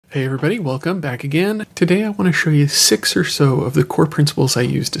Hey everybody, welcome back again. Today I want to show you 6 or so of the core principles I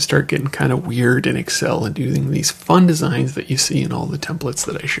use to start getting kind of weird in Excel and doing these fun designs that you see in all the templates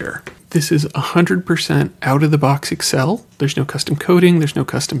that I share. This is 100% out-of-the-box Excel. There's no custom coding, there's no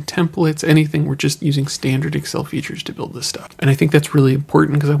custom templates, anything. We're just using standard Excel features to build this stuff. And I think that's really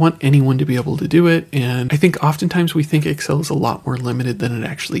important because I want anyone to be able to do it. And I think oftentimes we think Excel is a lot more limited than it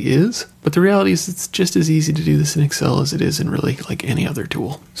actually is. But the reality is it's just as easy to do this in Excel as it is in really like any other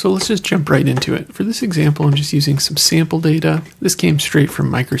tool. So let's just jump right into it. For this example, I'm just using some sample data. This came straight from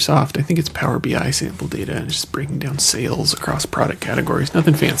Microsoft. I think it's Power BI sample data and just breaking down sales across product categories.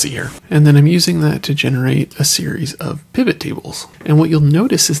 Nothing fancy here. And then I'm using that to generate a series of pivot tables. And what you'll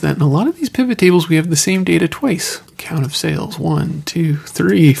notice is that in a lot of these pivot tables, we have the same data twice. Count of sales, 1, 2,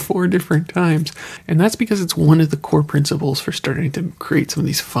 3, 4 different times. And that's because it's one of the core principles for starting to create some of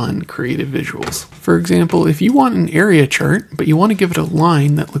these fun, creative visuals. For example, if you want an area chart, but you want to give it a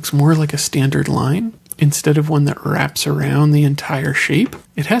line that looks more like a standard line, instead of one that wraps around the entire shape,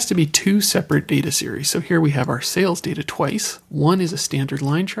 it has to be 2 separate data series. So here we have our sales data twice. One is a standard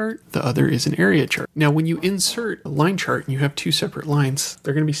line chart, the other is an area chart. Now, when you insert a line chart and you have 2 separate lines,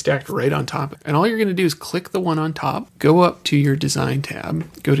 they're going to be stacked right on top. And all you're going to do is click the one on top, go up to your design tab,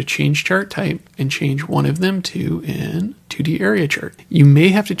 go to change chart type, and change one of them to an 2D area chart. You may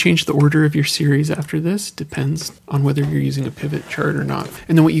have to change the order of your series after this, depends on whether you're using a pivot chart or not.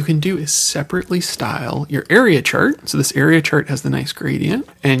 And then what you can do is separately style your area chart. So this area chart has the nice gradient,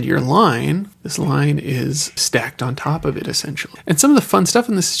 and your line, this line is stacked on top of it essentially. And some of the fun stuff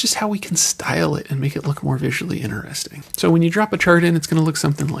in this is just how we can style it and make it look more visually interesting. So when you drop a chart in, it's going to look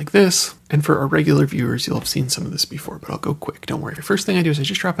something like this. And for our regular viewers, you'll have seen some of this before, but I'll go quick, don't worry. The first thing I do is I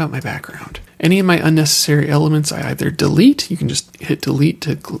just drop out my background. Any of my unnecessary elements, I either delete, you can just hit delete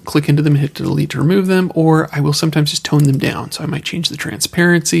to click into them, hit delete to remove them, or I will sometimes just tone them down. So I might change the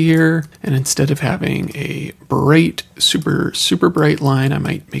transparency here, and instead of having a bright, super bright line, I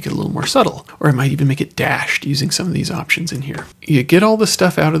might make it a little more subtle, or I might even make it dashed using some of these options in here. You get all the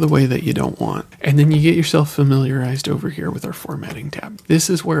stuff out of the way that you don't want, and then you get yourself familiarized over here with our formatting tab. This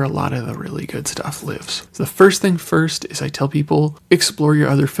is where a lot of the really good stuff lives. So the first thing first is I tell people, explore your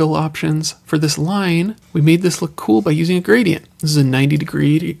other fill options. For this line, we made this look cool by using a gradient. This is a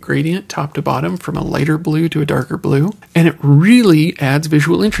 90-degree gradient, top to bottom, from a lighter blue to a darker blue, and it really adds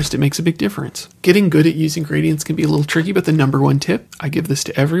visual interest. It makes a big difference. Getting good at using gradients can be a little tricky, but the number one tip, I give this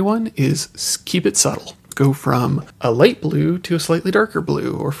to everyone, is keep it subtle. Go from a light blue to a slightly darker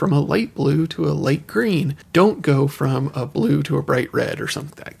blue, or from a light blue to a light green. Don't go from a blue to a bright red or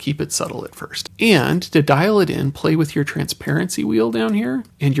something like that. Keep it subtle at first. And to dial it in, play with your transparency wheel down here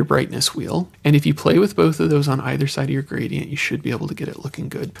and your brightness wheel. And if you play with both of those on either side of your gradient, you should be able to get it looking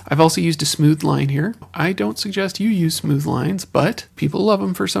good. I've also used a smooth line here. I don't suggest you use smooth lines, but people love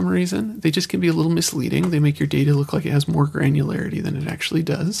them for some reason. They just can be a little misleading. They make your data look like it has more granularity than it actually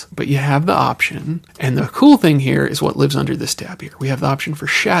does. But you have the option, and the cool thing here is what lives under this tab here. We have the option for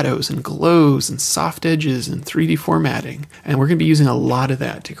shadows and glows and soft edges and 3D formatting. And we're going to be using a lot of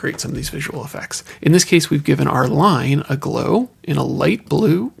that to create some of these visual effects. In this case, we've given our line a glow in a light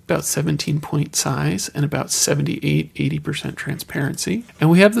blue, about 17-point size and about 78-80% transparency.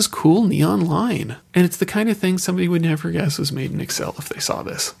 And we have this cool neon line. And it's the kind of thing somebody would never guess was made in Excel if they saw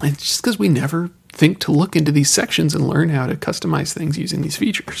this. And it's just because we never think to look into these sections and learn how to customize things using these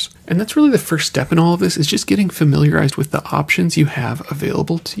features. And that's really the first step in all of this, is just getting familiarized with the options you have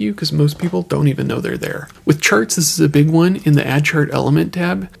available to you, because most people don't even know they're there. With charts, this is a big one. In the Add Chart Element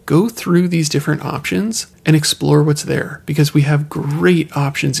tab, go through these different options and explore what's there, because we have great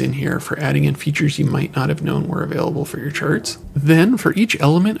options in here for adding in features you might not have known were available for your charts. Then for each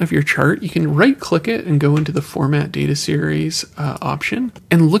element of your chart, you can right click it and go into the Format Data Series option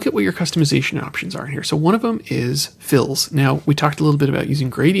and look at what your customization options are in here. So one of them is fills. Now, we talked a little bit about using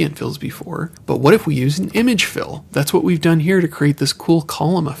gradient fills before, but what if we use an image fill? That's what we've done here to create this cool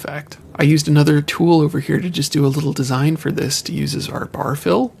column effect. I used another tool over here to just do a little design for this to use as our bar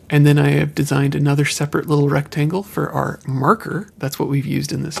fill. And then I have designed another separate little rectangle for our marker. That's what we've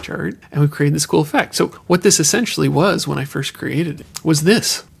used in this chart. And we've created this cool effect. So what this essentially was when I first created it was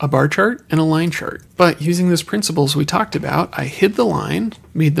this, a bar chart and a line chart. But using those principles we talked about, I hid the line,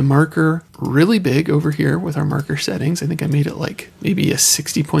 made the marker really big over here with our marker settings. I think I made it like maybe a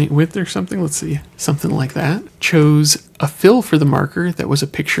 60-point width or something. Let's see, something like that. Chose a fill for the marker that was a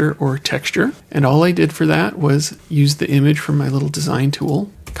picture or texture. And all I did for that was use the image from my little design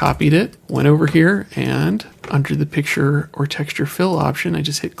tool, copied it, went over here, and under the picture or texture fill option, I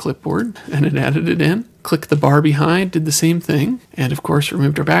just hit clipboard and it added it in. Click the bar behind, did the same thing, and of course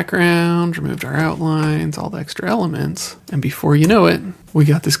removed our background, removed our outlines, all the extra elements. And before you know it, we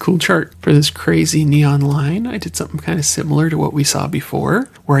got this cool chart. For this crazy neon line, I did something kind of similar to what we saw before,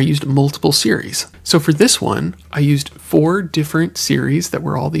 where I used multiple series. So for this one, I used 4 different series that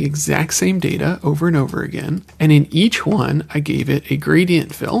were all the exact same data over and over again. And in each one, I gave it a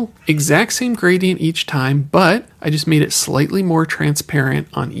gradient fill. Exact same gradient each time, but I just made it slightly more transparent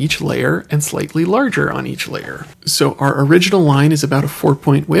on each layer and slightly larger on each layer. So our original line is about a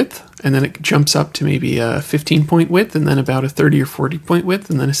 4-point width, and then it jumps up to maybe a 15-point width, and then about a 30 or 40-point width,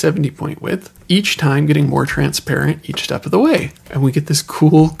 and then a 70-point width. Each time getting more transparent each step of the way. And we get this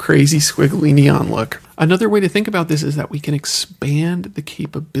cool, crazy, squiggly neon look. Another way to think about this is that we can expand the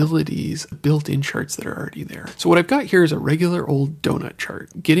capabilities of built-in charts that are already there. So what I've got here is a regular old donut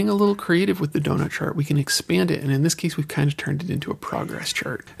chart. Getting a little creative with the donut chart, we can expand it, and in this case, we've kind of turned it into a progress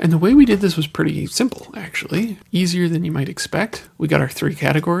chart. And the way we did this was pretty simple, actually. Easier than you might expect. We got our 3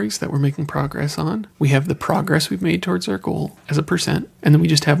 categories that we're making progress on. We have the progress we've made towards our goal as a percent, and then we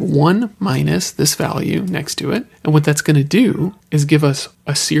just have 1 minus this value next to it. And what that's going to do is give us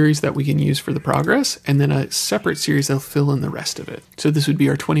a series that we can use for the progress, and then a separate series that'll fill in the rest of it. So this would be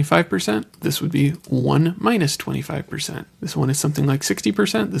our 25%. This would be 1 minus 25%. This one is something like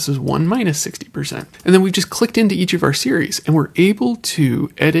 60%. This is 1 minus 60%. And then we just clicked into each of our series, and we're able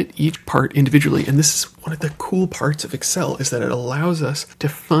to edit each part individually. And this is one of the cool parts of Excel, is that it allows us to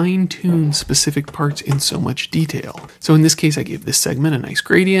fine-tune specific parts in so much detail. So in this case, I gave this segment a nice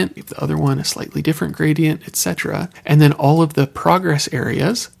gradient, gave the other one a slightly different gradient, etc. And then all of the progress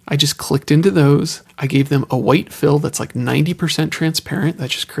areas, I just clicked into those. I gave them a white fill that's like 90% transparent.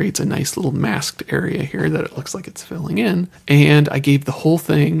 That just creates a nice little masked area here that it looks like it's filling in. And I gave the whole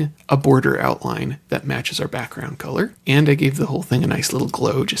thing a border outline that matches our background color. And I gave the whole thing a nice little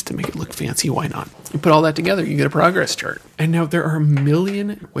glow just to make it look fancy. Why not? You put all that together, you get a progress chart. And now there are a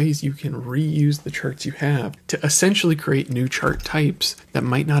million ways you can reuse the charts you have to essentially create new chart types that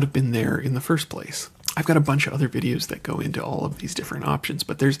might not have been there in the first place. I've got a bunch of other videos that go into all of these different options,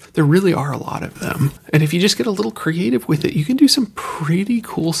 but there really are a lot of them. And if you just get a little creative with it, you can do some pretty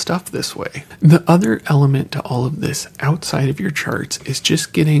cool stuff this way. The other element to all of this outside of your charts is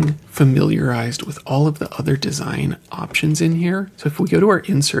just getting familiarized with all of the other design options in here. So if we go to our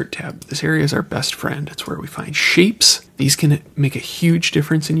Insert tab, this area is our best friend. It's where we find shapes. These can make a huge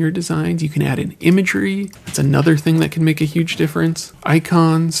difference in your designs. You can add in imagery. That's another thing that can make a huge difference.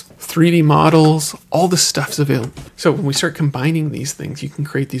 Icons, 3D models, all the stuff's available. So when we start combining these things, you can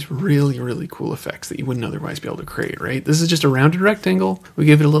create these really, really cool effects that you wouldn't otherwise be able to create, right? This is just a rounded rectangle. We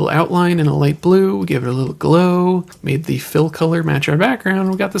give it a little outline in a light blue. We give it a little glow, made the fill color match our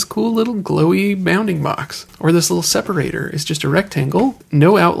background. We got this cool little glowy bounding box. Or this little separator is just a rectangle,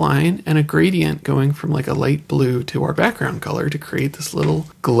 no outline, and a gradient going from like a light blue to our background color to create this little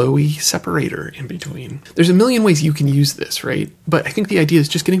glowy separator in between. There's a million ways you can use this, right? But I think the idea is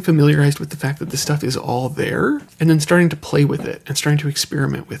just getting familiarized with the fact that this stuff is all there and then starting to play with it and starting to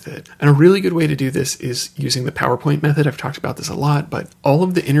experiment with it. And a really good way to do this is using the PowerPoint method. I've talked about this a lot, but all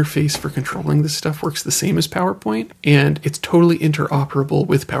of the interface for controlling this stuff works the same as PowerPoint, and it's totally interoperable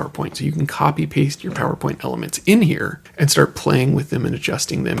with PowerPoint. So you can copy paste your PowerPoint elements in here and start playing with them and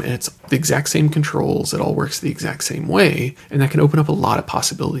adjusting them. And it's the exact same controls. It all works the exact same way. And that can open up a lot of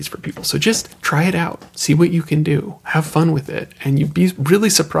possibilities for people. So just try it out, see what you can do, have fun with it. And you'd be really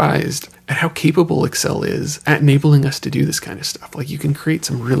surprised at how capable Excel is at enabling us to do this kind of stuff. Like, you can create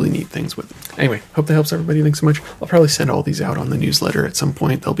some really neat things with it. Anyway, hope that helps everybody. Thanks so much. I'll probably send all these out on the newsletter at some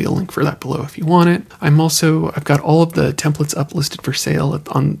point. There'll be a link for that below if you want it. I've got all of the templates up listed for sale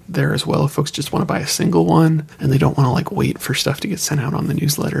on there as well. If folks just want to buy a single one and they don't want to like wait for stuff to get sent out on the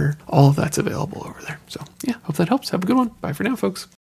newsletter, all of that's available over there. So yeah, hope that helps. Have a good one. Bye for now, folks.